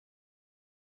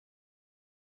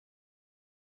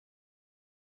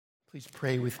Please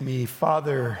pray with me.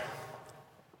 Father,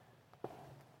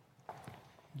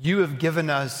 you have given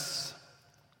us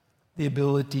the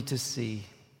ability to see.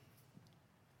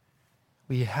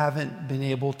 We haven't been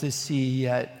able to see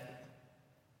yet,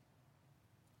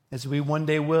 as we one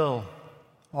day will,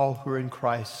 all who are in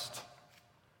Christ,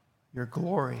 your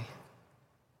glory,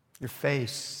 your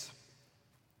face,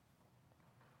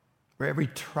 where every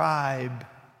tribe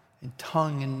and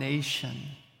tongue and nation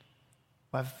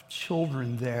will have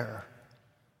children there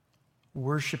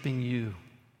worshiping you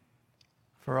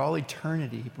for all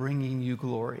eternity, bringing you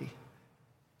glory.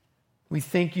 We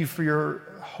thank you for your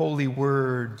holy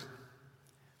word,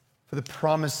 for the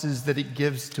promises that it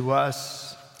gives to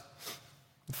us,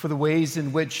 for the ways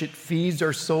in which it feeds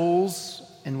our souls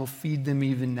and will feed them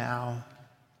even now.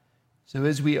 So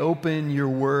as we open your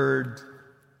word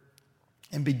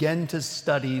and begin to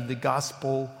study the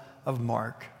Gospel of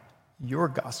Mark, your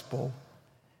gospel,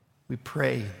 we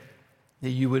pray that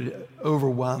you would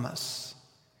overwhelm us,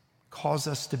 cause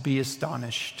us to be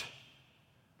astonished.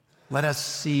 Let us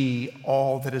see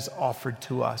all that is offered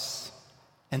to us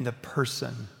in the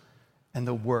person and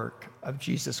the work of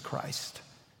Jesus Christ,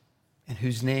 in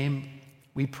whose name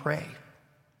we pray.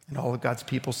 And all of God's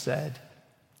people said,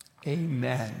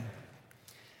 amen.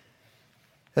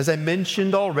 As I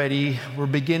mentioned already, we're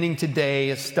beginning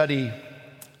today a study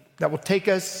that will take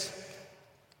us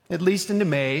at least into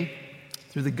May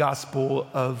through the Gospel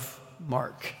of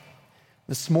Mark.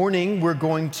 This morning, we're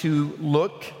going to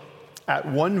look at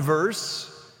one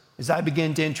verse as I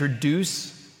begin to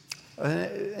introduce,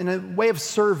 in a way of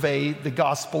survey, the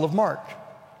Gospel of Mark.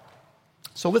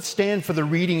 So let's stand for the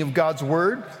reading of God's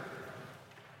Word.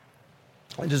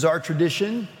 It is our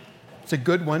tradition. It's a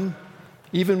good one,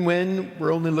 even when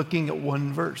we're only looking at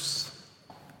one verse.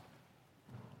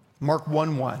 Mark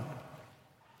 1:1.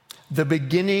 The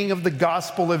beginning of the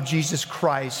gospel of Jesus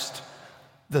Christ,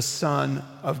 the Son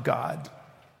of God.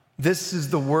 This is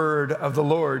the word of the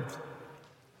Lord.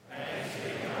 Thanks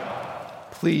be to God.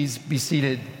 Please be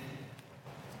seated.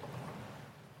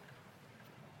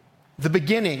 The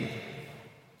beginning.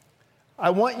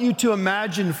 I want you to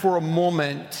imagine for a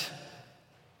moment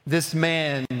this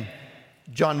man,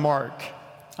 John Mark.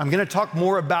 I'm going to talk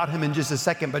more about him in just a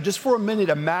second, but just for a minute,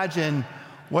 imagine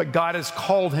what God has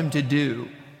called him to do.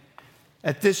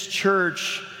 At this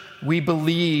church, we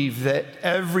believe that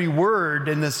every word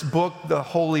in this book, the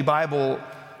Holy Bible,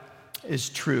 is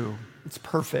true. It's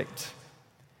perfect.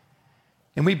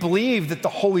 And we believe that the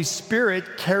Holy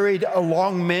Spirit carried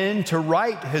along men to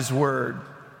write his word.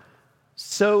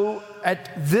 So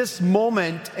at this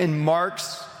moment in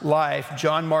Mark's life,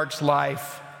 John Mark's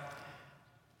life,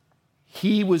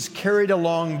 he was carried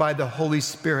along by the Holy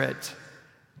Spirit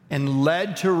and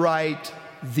led to write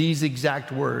these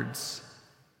exact words: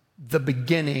 the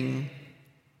beginning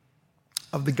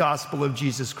of the gospel of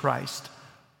Jesus Christ,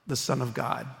 the Son of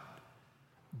God.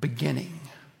 Beginning.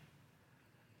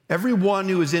 Everyone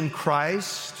who is in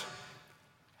Christ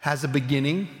has a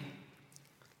beginning,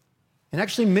 and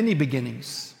actually many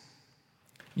beginnings.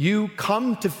 You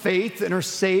come to faith and are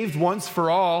saved once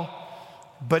for all,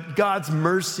 but God's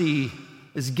mercy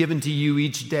is given to you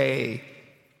each day,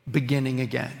 beginning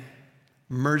again.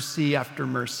 Mercy after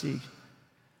mercy.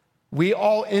 We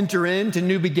all enter into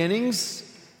new beginnings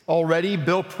already.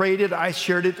 Bill prayed it. I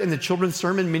shared it in the children's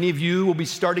sermon. Many of you will be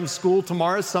starting school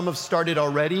tomorrow. Some have started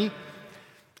already.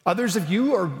 Others of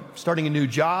you are starting a new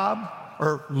job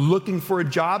or looking for a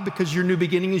job because your new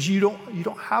beginning is you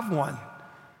don't have one.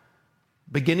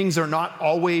 Beginnings are not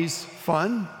always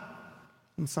fun,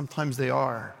 and sometimes they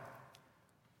are.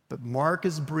 But Mark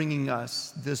is bringing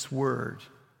us this word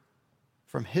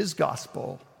from his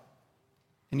gospel,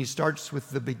 and he starts with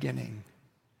the beginning.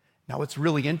 Now, what's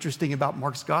really interesting about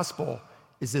Mark's gospel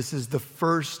is this is the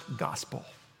first gospel.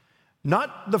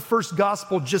 Not the first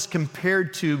gospel just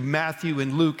compared to Matthew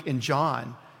and Luke and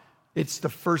John. It's the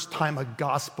first time a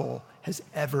gospel has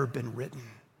ever been written.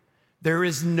 There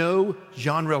is no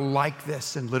genre like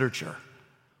this in literature.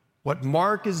 What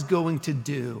Mark is going to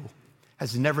do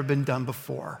has never been done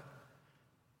before.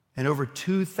 And over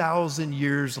 2,000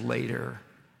 years later,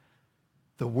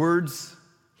 the words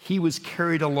he was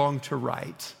carried along to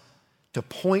write, to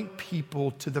point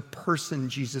people to the person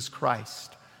Jesus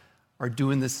Christ, are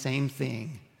doing the same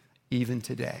thing even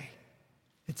today.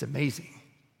 It's amazing.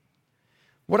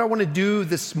 What I want to do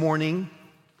this morning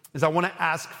is I want to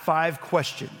ask 5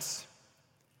 questions.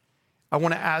 I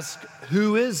want to ask,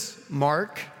 who is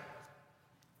Mark?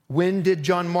 When did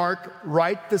John Mark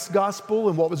write this gospel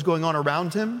and what was going on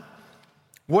around him?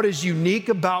 What is unique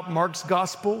about Mark's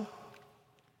gospel?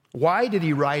 Why did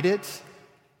he write it?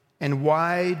 And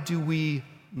why do we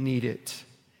need it?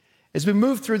 As we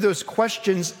move through those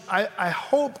questions, I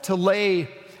hope to lay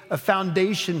a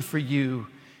foundation for you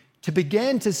to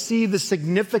begin to see the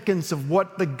significance of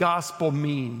what the gospel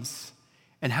means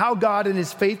and how God in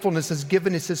his faithfulness has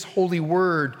given us his holy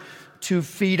word to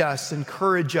feed us,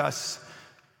 encourage us,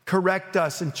 correct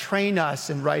us, and train us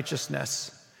in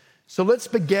righteousness. So let's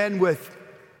begin with,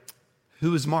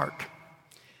 who is Mark?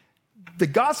 The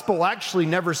gospel actually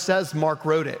never says Mark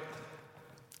wrote it.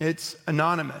 It's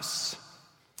anonymous.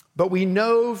 But we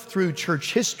know through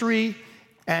church history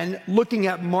and looking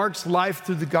at Mark's life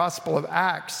through the Gospel of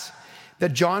Acts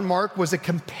that John Mark was a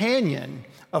companion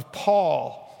of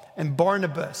Paul and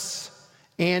Barnabas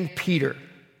and Peter.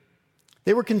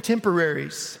 They were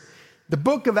contemporaries. The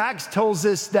book of Acts tells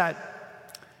us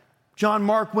that John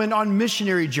Mark went on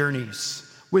missionary journeys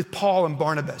with Paul and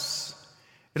Barnabas.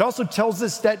 It also tells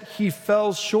us that he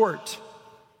fell short.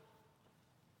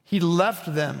 He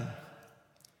left them.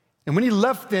 And when he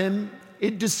left them,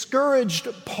 it discouraged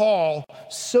Paul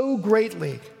so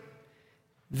greatly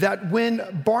that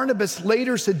when Barnabas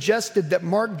later suggested that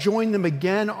Mark join them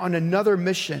again on another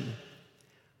mission,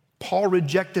 Paul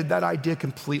rejected that idea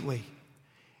completely.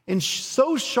 And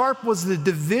so sharp was the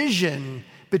division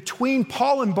between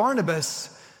Paul and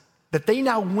Barnabas that they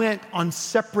now went on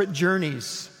separate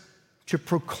journeys to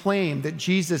proclaim that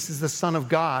Jesus is the Son of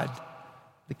God,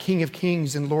 the King of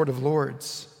Kings and Lord of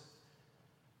Lords.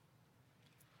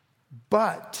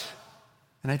 But,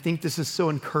 and I think this is so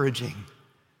encouraging,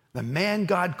 the man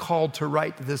God called to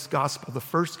write this gospel, the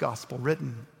first gospel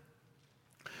written,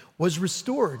 was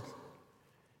restored.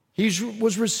 He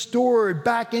was restored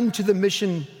back into the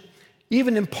mission,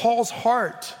 even in Paul's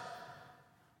heart.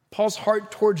 Paul's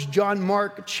heart towards John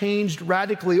Mark changed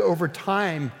radically over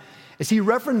time as he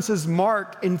references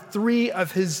Mark in 3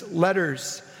 of his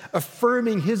letters,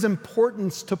 affirming his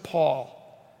importance to Paul.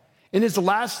 In his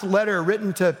last letter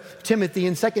written to Timothy,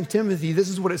 in 2 Timothy, this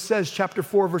is what it says, chapter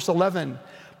 4, verse 11.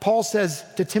 Paul says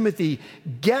to Timothy,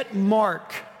 "Get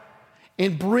Mark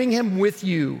and bring him with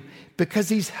you because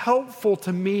he's helpful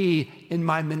to me in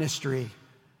my ministry."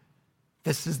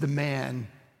 This is the man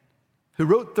who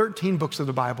wrote 13 books of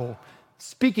the Bible,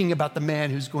 speaking about the man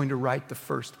who's going to write the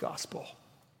first gospel.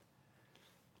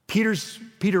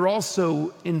 Peter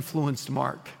also influenced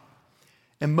Mark.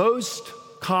 And most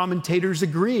commentators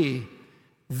agree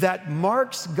that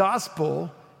Mark's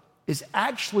gospel is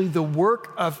actually the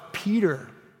work of Peter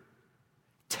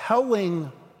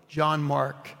telling John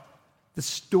Mark the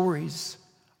stories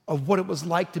of what it was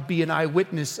like to be an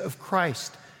eyewitness of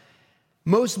Christ.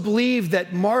 Most believe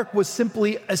that Mark was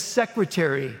simply a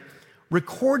secretary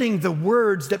recording the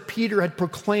words that Peter had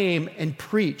proclaimed and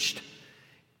preached.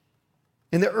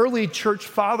 In the early church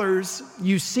fathers,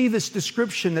 you see this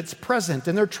description that's present,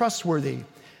 and they're trustworthy.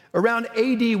 Around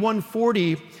AD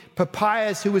 140,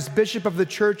 Papias, who was bishop of the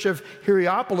church of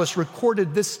Hierapolis,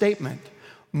 recorded this statement: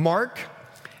 Mark,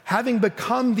 having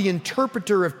become the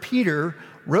interpreter of Peter,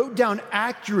 wrote down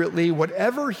accurately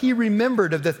whatever he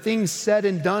remembered of the things said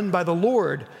and done by the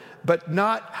Lord, but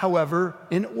not, however,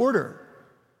 in order.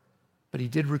 But he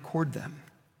did record them.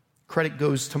 Credit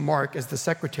goes to Mark as the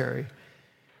secretary.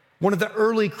 One of the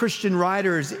early Christian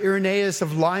writers, Irenaeus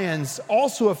of Lyons,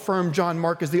 also affirmed John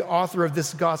Mark as the author of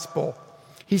this gospel.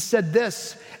 He said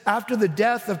this: after the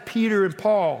death of Peter and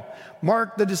Paul,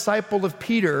 Mark, the disciple of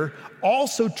Peter,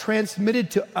 also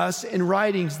transmitted to us in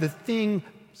writings the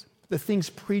things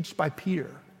preached by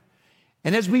Peter.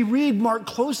 And as we read Mark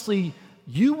closely,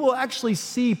 you will actually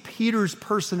see Peter's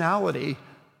personality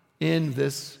in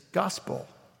this gospel.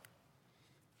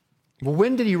 Well,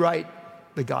 when did he write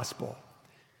the gospel?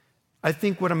 I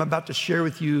think what I'm about to share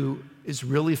with you is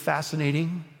really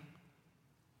fascinating,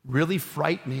 really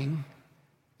frightening,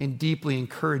 and deeply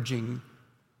encouraging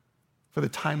for the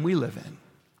time we live in.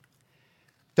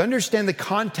 To understand the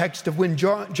context of when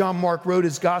John Mark wrote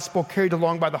his gospel, carried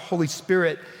along by the Holy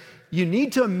Spirit, you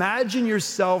need to imagine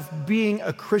yourself being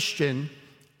a Christian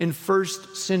in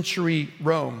first century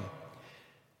Rome.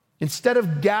 Instead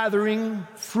of gathering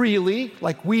freely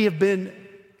like we have been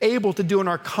able to do in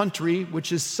our country,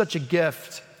 which is such a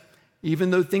gift, even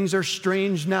though things are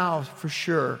strange now for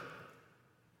sure,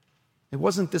 it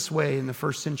wasn't this way in the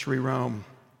first century Rome.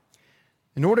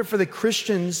 In order for the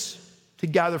Christians to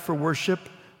gather for worship,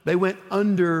 they went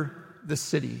under the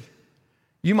city.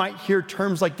 You might hear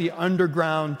terms like the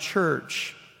underground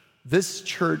church. This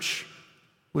church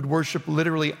would worship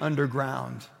literally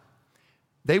underground.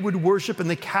 They would worship in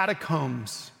the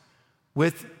catacombs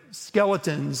with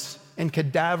skeletons and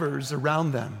cadavers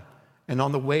around them and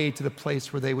on the way to the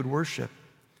place where they would worship.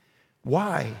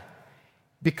 Why?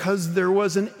 Because there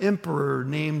was an emperor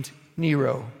named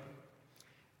Nero.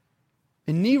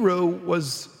 And Nero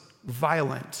was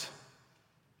violent,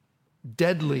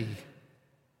 deadly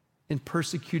in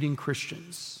persecuting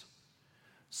Christians.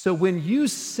 So when you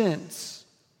sense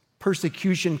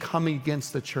persecution coming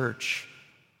against the church,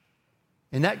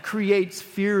 and that creates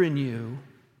fear in you,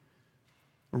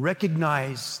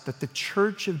 recognize that the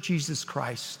Church of Jesus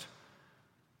Christ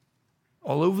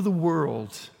all over the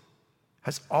world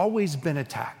has always been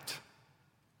attacked.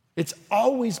 It's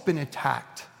always been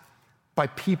attacked by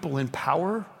people in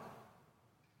power,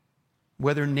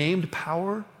 whether named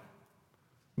power,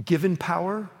 given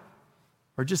power,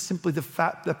 or just simply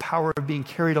the power of being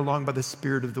carried along by the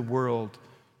spirit of the world,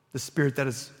 the spirit that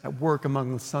is at work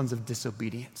among the sons of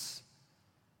disobedience.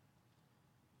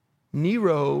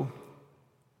 Nero,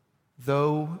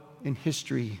 though in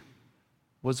history,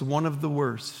 was one of the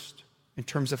worst in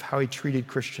terms of how he treated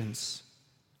Christians.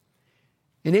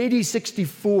 In AD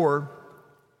 64,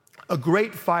 a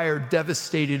great fire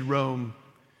devastated Rome.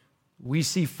 We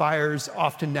see fires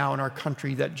often now in our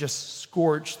country that just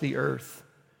scorch the earth.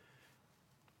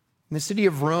 In the city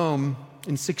of Rome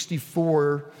in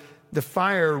 64, the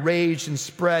fire raged and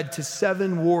spread to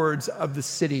 7 wards of the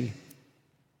city,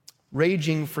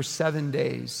 raging for 7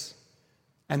 days.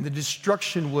 And the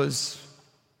destruction was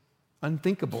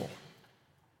unthinkable.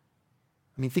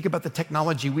 I mean, think about the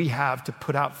technology we have to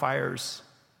put out fires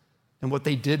and what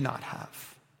they did not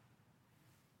have.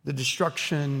 The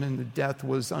destruction and the death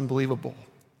was unbelievable.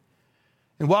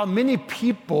 And while many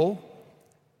people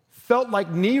felt like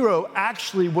Nero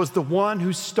actually was the one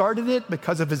who started it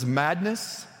because of his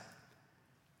madness,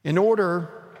 in order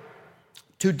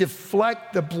to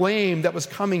deflect the blame that was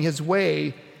coming his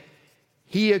way,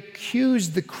 he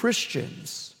accused the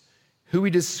Christians, who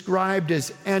he described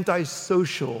as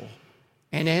antisocial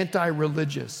and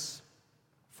anti-religious,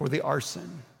 for the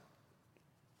arson.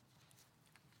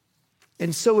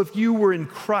 And so if you were in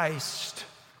Christ,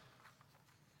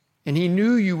 and he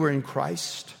knew you were in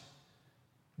Christ,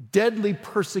 deadly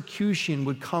persecution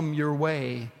would come your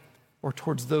way or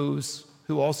towards those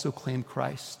who also claim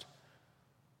Christ.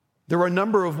 There were a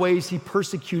number of ways he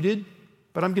persecuted,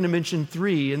 but I'm going to mention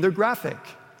 3, and they're graphic.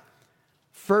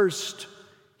 First,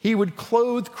 he would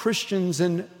clothe Christians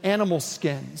in animal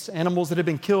skins, animals that had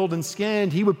been killed and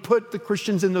skinned. He would put the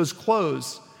Christians in those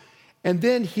clothes, and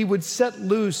then he would set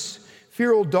loose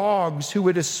feral dogs who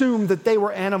would assume that they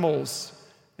were animals,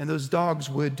 and those dogs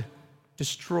would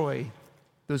destroy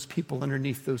those people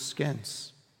underneath those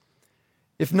skins.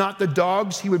 If not the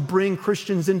dogs, he would bring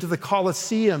Christians into the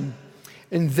Colosseum,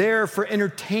 and there for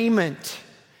entertainment,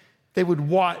 they would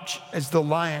watch as the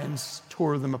lions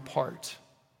tore them apart.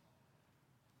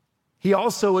 He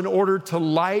also, in order to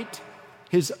light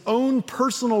his own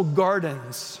personal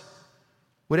gardens,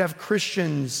 would have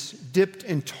Christians dipped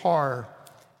in tar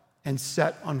and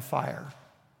set on fire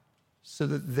so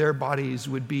that their bodies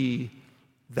would be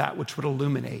that which would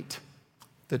illuminate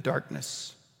the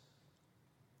darkness.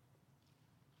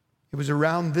 It was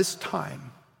around this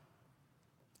time,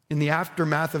 in the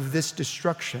aftermath of this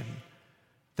destruction,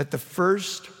 that the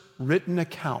first written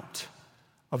account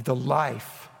of the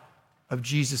life of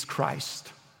Jesus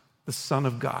Christ, the Son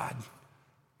of God,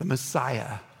 the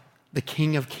Messiah, the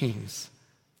King of Kings,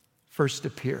 first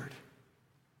appeared.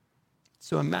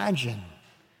 So imagine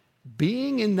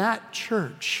being in that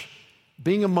church,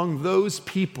 being among those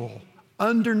people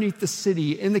underneath the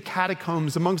city, in the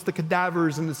catacombs, amongst the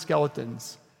cadavers and the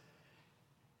skeletons.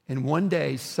 And one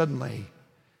day, suddenly,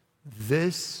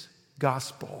 this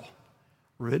gospel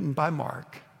written by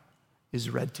Mark is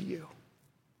read to you,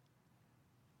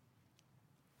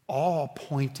 all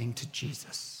pointing to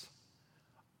Jesus,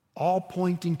 all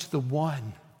pointing to the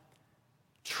one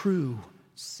true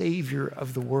Savior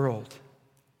of the world.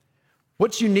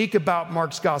 What's unique about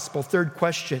Mark's gospel? Third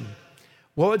question.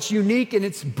 Well, it's unique in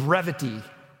its brevity,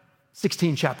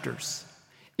 16 chapters.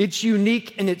 It's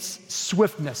unique in its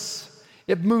swiftness.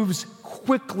 It moves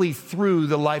quickly through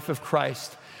the life of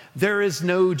Christ. There is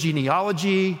no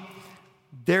genealogy.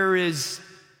 There is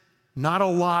not a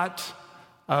lot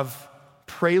of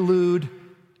prelude.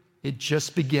 It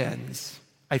just begins.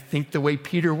 I think the way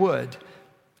Peter would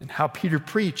and how Peter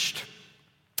preached.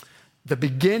 The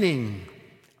beginning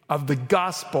of the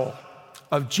gospel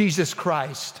of Jesus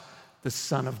Christ, the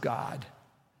Son of God.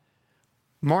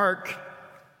 Mark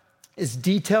is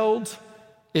detailed,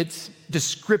 it's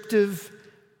descriptive,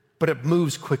 but it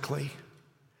moves quickly.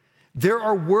 There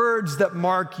are words that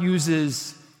Mark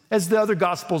uses, as the other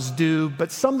gospels do,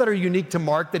 but some that are unique to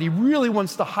Mark that he really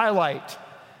wants to highlight.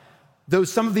 Though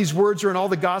some of these words are in all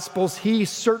the gospels, he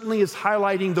certainly is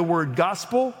highlighting the word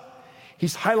gospel.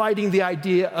 He's highlighting the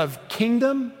idea of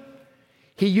kingdom.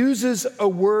 He uses a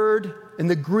word in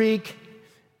the Greek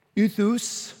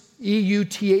euthus,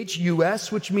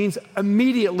 E-U-T-H-U-S, which means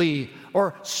immediately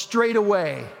or straight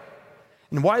away.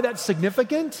 And why that's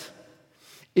significant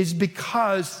is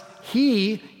because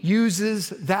he uses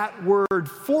that word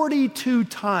 42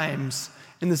 times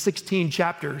in the 16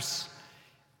 chapters,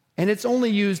 and it's only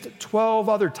used 12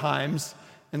 other times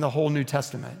in the whole New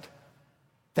Testament.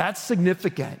 That's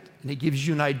significant, and it gives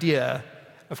you an idea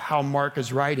of how Mark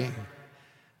is writing.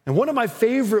 And one of my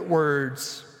favorite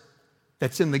words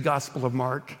that's in the Gospel of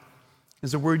Mark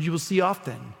is a word you will see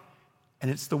often, and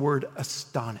it's the word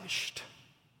astonished.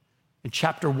 In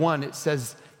chapter 1, it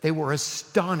says they were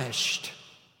astonished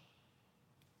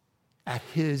at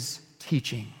his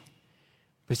teaching.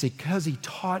 But because he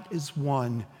taught as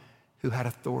one who had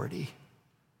authority.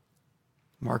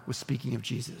 Mark was speaking of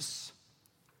Jesus.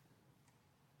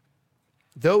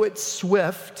 Though it's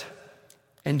swift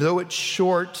and though it's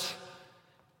short,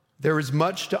 there is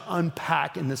much to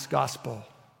unpack in this gospel.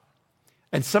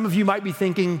 And some of you might be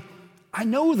thinking, I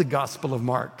know the Gospel of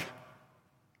Mark.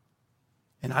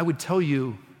 And I would tell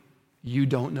you, you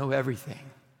don't know everything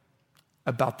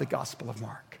about the Gospel of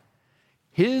Mark.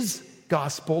 His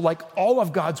gospel, like all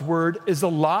of God's word, is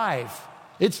alive.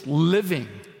 It's living.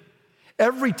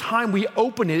 Every time we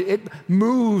open it, it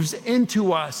moves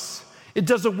into us. It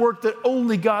does a work that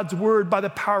only God's word, by the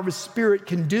power of his Spirit,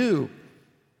 can do.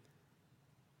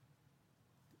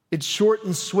 It's short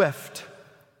and swift,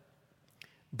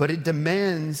 but it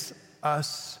demands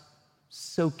us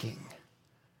soaking,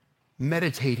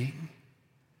 meditating.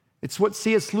 It's what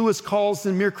C.S. Lewis calls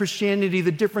in Mere Christianity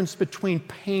the difference between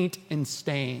paint and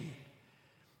stain.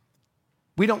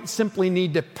 We don't simply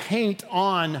need to paint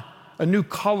on a new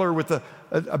color with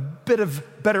a bit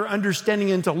of better understanding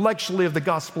intellectually of the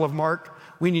Gospel of Mark.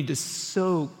 We need to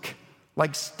soak,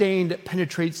 like stain that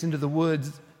penetrates into the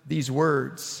woods, these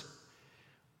words.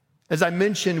 As I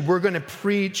mentioned, we're going to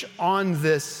preach on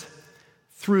this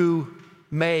through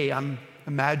May, I'm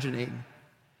imagining.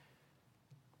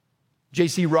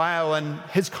 J.C. Ryle, in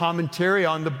his commentary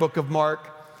on the book of Mark,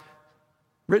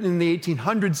 written in the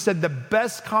 1800s, said the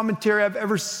best commentary I've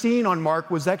ever seen on Mark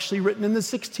was actually written in the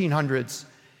 1600s.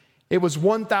 It was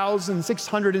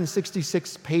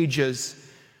 1,666 pages,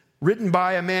 written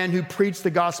by a man who preached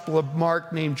the Gospel of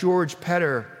Mark named George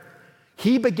Petter.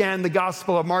 He began the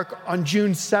Gospel of Mark on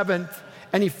June 7th,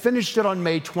 and he finished it on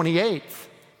May 28th.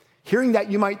 Hearing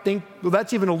that, you might think, well,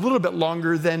 that's even a little bit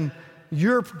longer than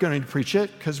you're going to preach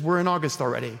it, because we're in August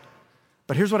already.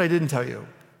 But here's what I didn't tell you.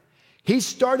 He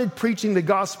started preaching the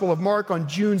Gospel of Mark on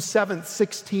June 7th,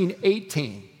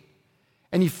 1618.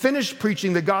 And he finished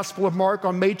preaching the Gospel of Mark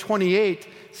on May 28th,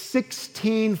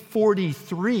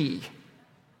 1643.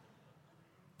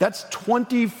 That's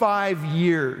 25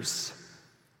 years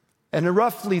and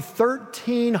roughly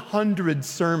 1,300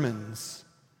 sermons,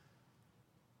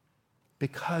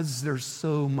 because there's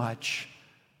so much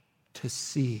to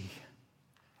see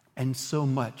and so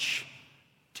much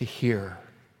to hear.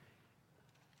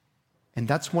 And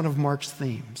that's one of Mark's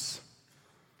themes.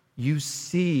 You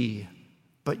see,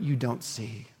 but you don't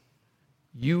see.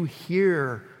 You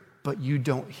hear, but you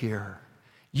don't hear.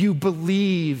 You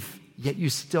believe, yet you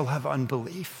still have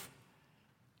unbelief.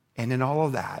 And in all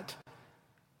of that,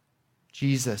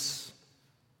 Jesus,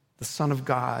 the Son of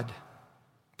God,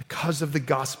 because of the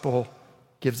gospel,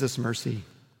 gives us mercy.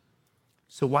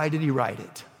 So why did he write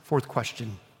it? Fourth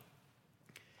question.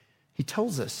 He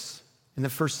tells us in the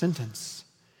first sentence,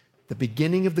 the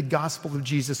beginning of the gospel of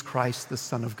Jesus Christ, the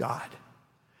Son of God.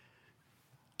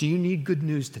 Do you need good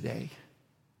news today?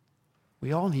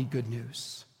 We all need good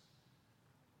news.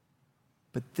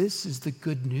 But this is the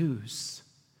good news,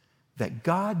 that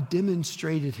God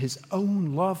demonstrated his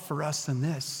own love for us in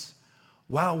this.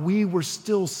 While we were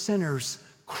still sinners,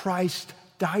 Christ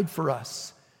died for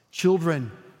us.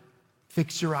 Children,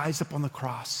 fix your eyes up on the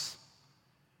cross.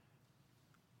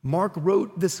 Mark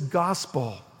wrote this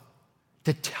gospel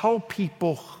to tell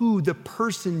people who the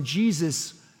person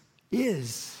Jesus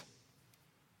is.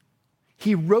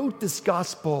 He wrote this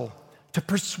gospel to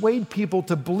persuade people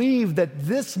to believe that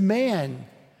this man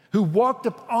who walked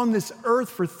up on this earth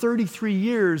for 33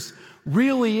 years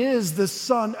really is the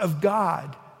Son of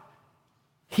God.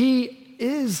 He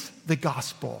is the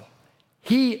gospel.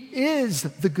 He is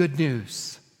the good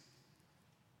news.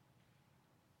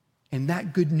 And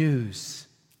that good news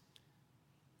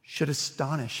should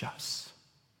astonish us.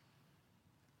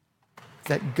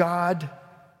 That God,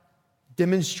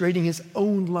 demonstrating his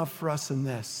own love for us in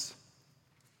this,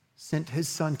 sent his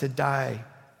Son to die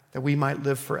that we might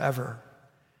live forever.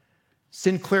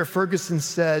 Sinclair Ferguson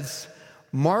says,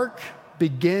 Mark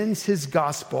begins his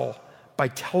gospel by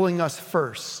telling us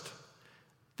first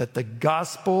that the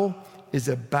gospel is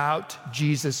about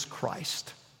Jesus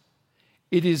Christ.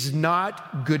 It is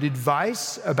not good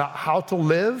advice about how to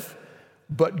live,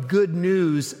 but good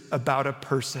news about a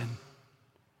person.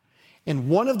 And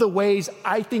one of the ways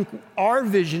I think our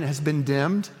vision has been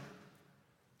dimmed,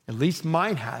 at least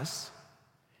mine has,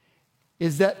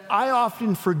 is that I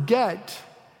often forget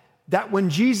that when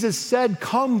Jesus said,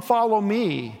 "Come, follow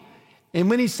me," and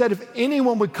when he said, "If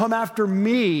anyone would come after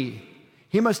me,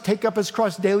 he must take up his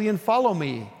cross daily and follow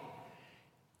me,"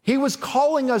 he was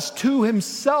calling us to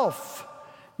himself,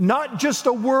 not just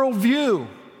a worldview,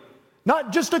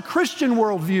 not just a Christian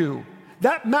worldview.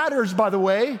 That matters, by the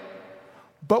way.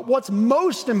 But what's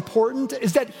most important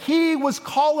is that he was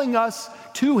calling us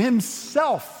to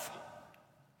himself.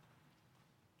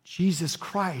 Jesus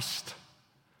Christ,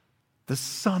 the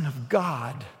Son of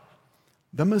God,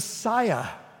 the Messiah.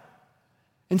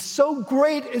 And so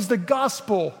great is the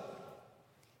gospel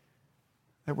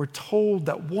that we're told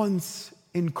that once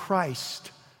in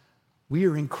Christ, we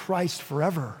are in Christ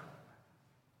forever.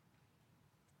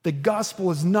 The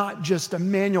gospel is not just a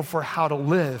manual for how to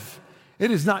live. It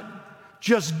is not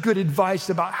just good advice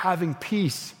about having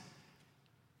peace.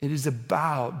 It is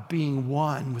about being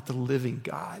one with the living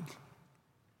God.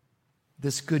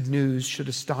 This good news should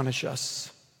astonish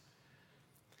us.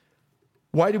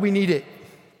 Why do we need it?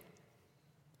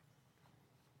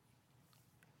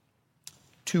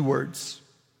 2 words.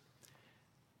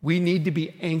 We need to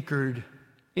be anchored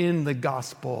in the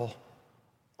gospel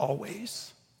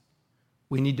always.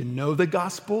 We need to know the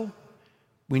gospel.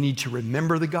 We need to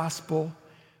remember the gospel.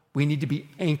 We need to be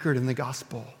anchored in the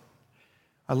gospel.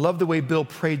 I love the way Bill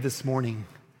prayed this morning.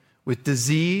 With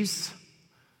disease,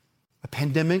 a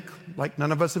pandemic like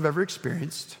none of us have ever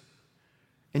experienced,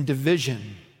 and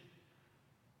division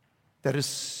that is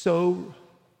so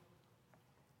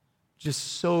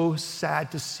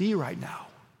sad to see right now.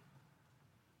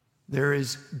 There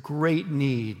is great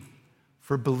need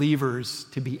for believers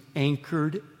to be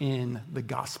anchored in the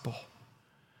gospel.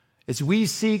 As we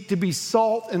seek to be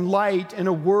salt and light in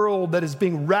a world that is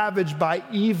being ravaged by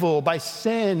evil, by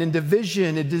sin and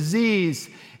division and disease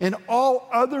and all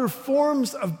other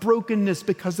forms of brokenness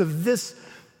because of this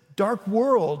dark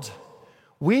world,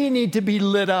 we need to be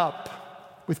lit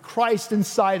up with Christ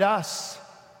inside us.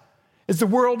 As the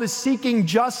world is seeking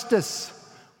justice,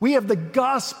 we have the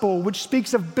gospel, which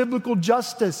speaks of biblical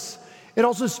justice. It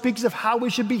also speaks of how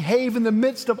we should behave in the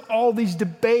midst of all these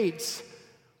debates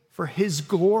for his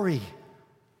glory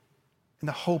and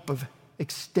the hope of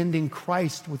extending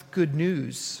Christ with good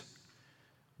news.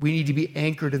 We need to be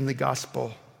anchored in the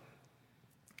gospel.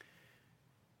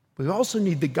 We also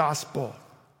need the gospel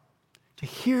to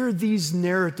hear these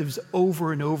narratives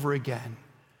over and over again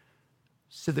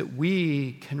so that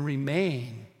we can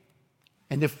remain,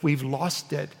 and if we've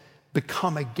lost it,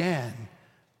 become again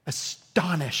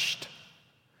astonished,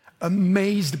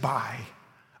 amazed by,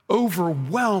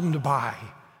 overwhelmed by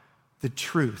the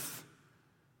truth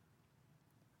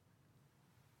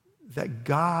that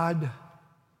God,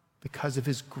 because of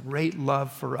his great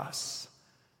love for us,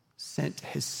 sent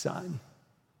his Son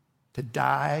to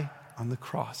die on the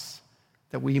cross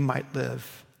that we might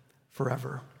live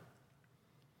forever.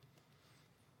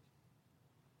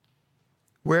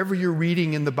 Wherever you're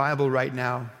reading in the Bible right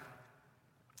now,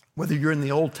 whether you're in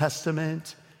the Old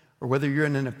Testament or whether you're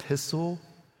in an epistle,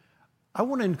 I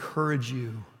want to encourage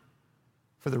you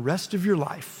for the rest of your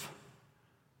life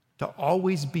to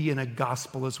always be in a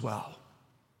gospel as well.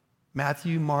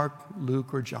 Matthew, Mark,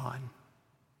 Luke, or John.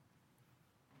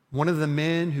 One of the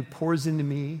men who pours into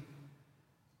me,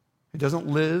 who doesn't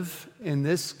live in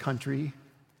this country,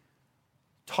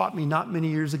 taught me not many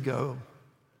years ago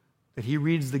that he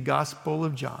reads the Gospel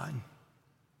of John,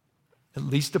 at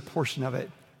least a portion of it,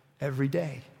 every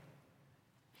day.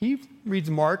 He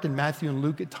reads Mark and Matthew and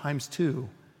Luke at times too,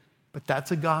 but that's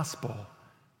a gospel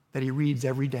that he reads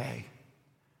every day.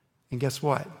 And guess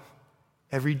what?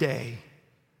 Every day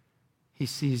he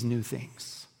sees new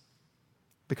things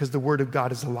because the Word of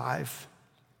God is alive.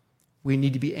 We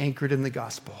need to be anchored in the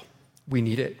gospel. We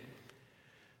need it.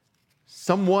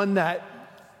 Someone that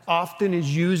often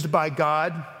is used by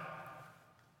God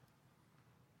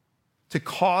to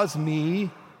cause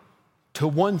me to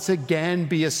once again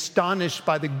be astonished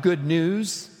by the good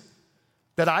news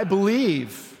that I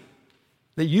believe,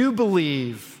 that you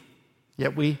believe,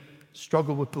 yet we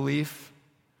struggle with belief,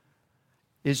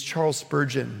 is Charles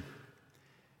Spurgeon.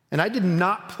 And I did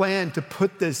not plan to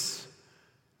put this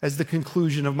as the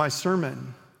conclusion of my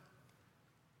sermon.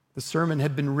 The sermon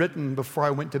had been written before I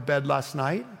went to bed last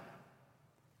night,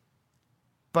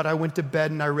 but I went to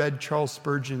bed and I read Charles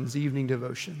Spurgeon's evening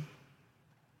devotion.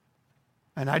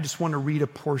 And I just want to read a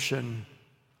portion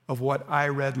of what I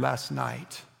read last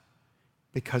night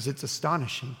because it's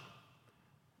astonishing.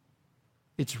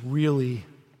 It's really,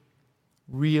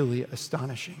 really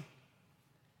astonishing.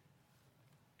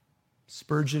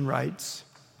 Spurgeon writes,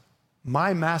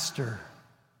 "My master,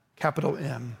 capital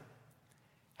M,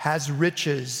 has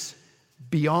riches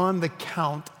beyond the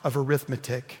count of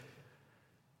arithmetic,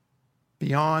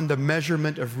 beyond the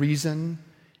measurement of reason,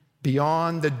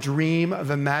 beyond the dream of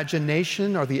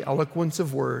imagination or the eloquence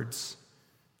of words.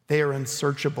 They are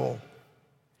unsearchable.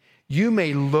 You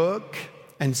may look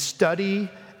and study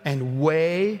and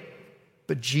weigh,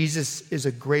 but Jesus is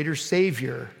a greater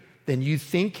Savior than you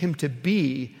think him to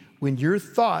be when your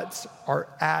thoughts are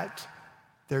at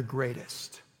their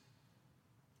greatest.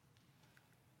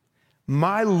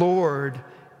 My Lord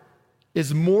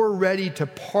is more ready to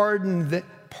pardon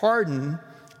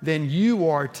than you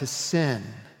are to sin,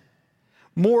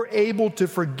 more able to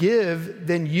forgive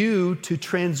than you to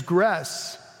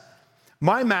transgress.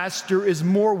 My master is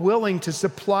more willing to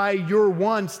supply your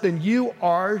wants than you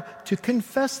are to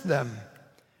confess them.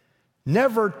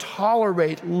 Never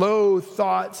tolerate low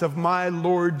thoughts of my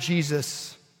Lord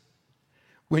Jesus.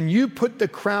 When you put the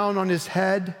crown on his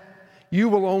head, you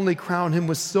will only crown him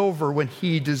with silver when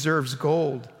he deserves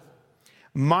gold.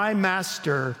 My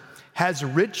master has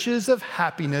riches of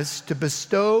happiness to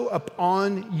bestow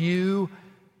upon you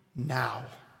now.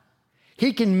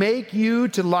 He can make you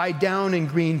to lie down in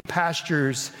green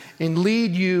pastures and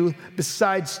lead you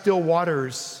beside still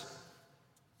waters.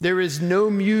 There is no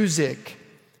music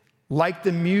like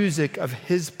the music of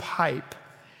his pipe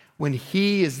when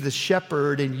he is the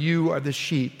shepherd and you are the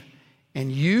sheep,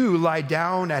 and you lie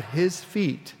down at his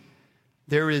feet.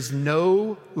 There is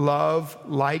no love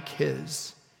like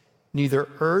his. Neither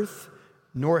earth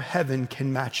nor heaven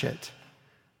can match it.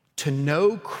 To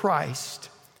know Christ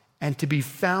and to be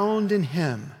found in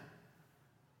him,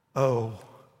 oh,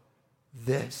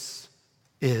 this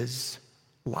is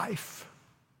life.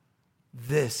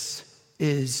 This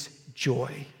is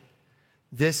joy.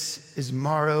 This is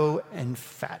marrow and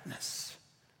fatness.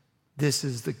 This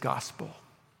is the gospel.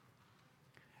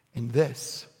 And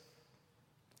this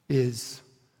is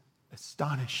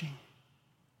astonishing.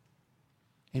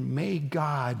 And may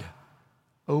God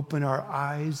open our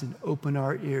eyes and open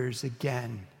our ears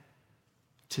again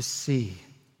to see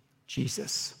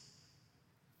Jesus,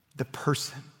 the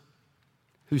person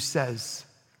who says,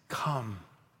 "Come,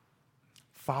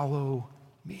 follow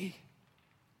me."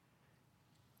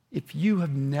 If you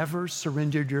have never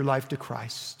surrendered your life to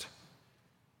Christ,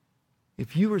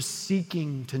 if you are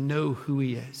seeking to know who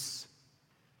he is,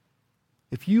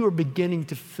 if you are beginning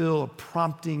to feel a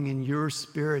prompting in your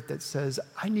spirit that says,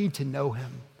 "I need to know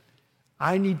him,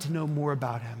 I need to know more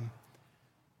about him,"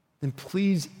 then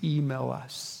please email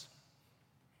us,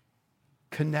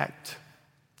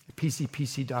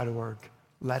 connect@pcpc.org.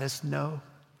 Let us know.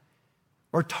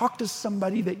 Or talk to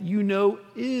somebody that you know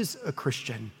is a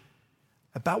Christian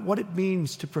about what it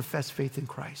means to profess faith in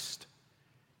Christ.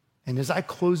 And as I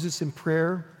close this in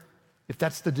prayer, if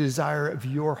that's the desire of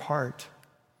your heart,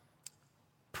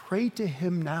 pray to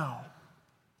him now,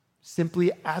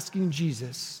 simply asking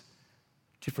Jesus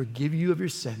to forgive you of your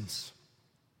sins,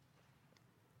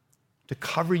 to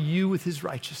cover you with his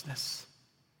righteousness,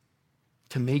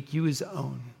 to make you his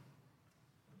own.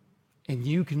 And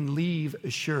you can leave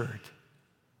assured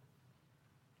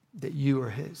that you are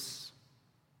his.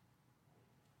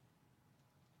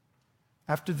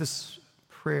 After this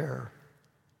prayer,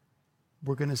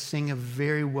 we're going to sing a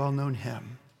very well-known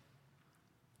hymn.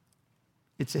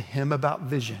 It's a hymn about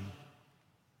vision.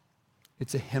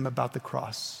 It's a hymn about the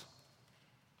cross.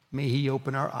 May he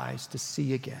open our eyes to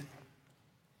see again.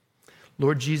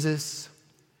 Lord Jesus,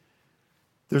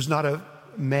 there's not a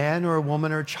man or a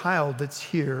woman or a child that's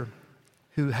here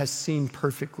who has seen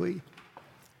perfectly.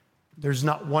 There's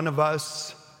not one of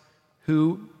us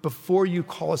who, before you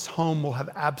call us home, will have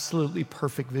absolutely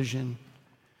perfect vision.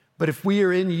 But if we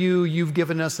are in you, you've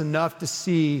given us enough to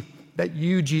see that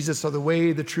you, Jesus, are the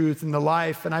way, the truth, and the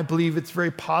life. And I believe it's very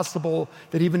possible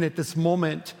that even at this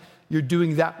moment, you're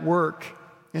doing that work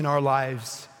in our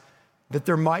lives, that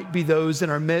there might be those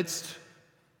in our midst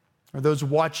or those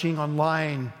watching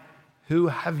online who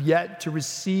have yet to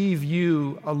receive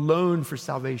you alone for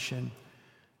salvation.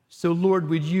 So, Lord,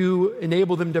 would you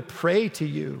enable them to pray to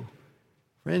you?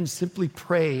 Friends, simply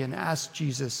pray and ask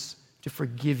Jesus to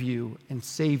forgive you and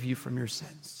save you from your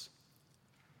sins.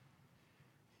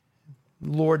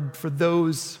 Lord, for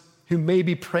those who may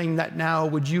be praying that now,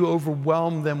 would you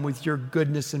overwhelm them with your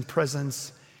goodness and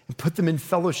presence and put them in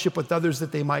fellowship with others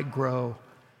that they might grow?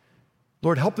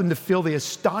 Lord, help them to feel the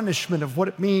astonishment of what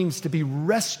it means to be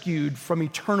rescued from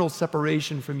eternal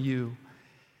separation from you.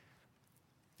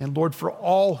 And Lord, for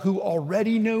all who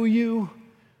already know you,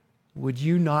 would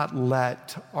you not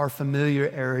let our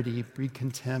familiarity breed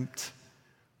contempt?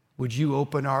 Would you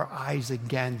open our eyes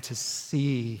again to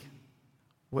see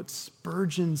what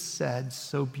Spurgeon said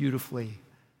so beautifully,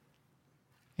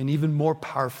 and even more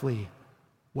powerfully,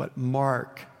 what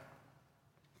Mark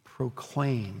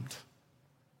proclaimed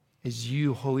as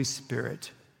you, Holy Spirit,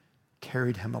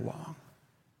 carried him along.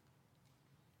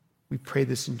 We pray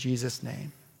this in Jesus'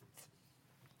 name.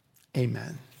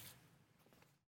 Amen.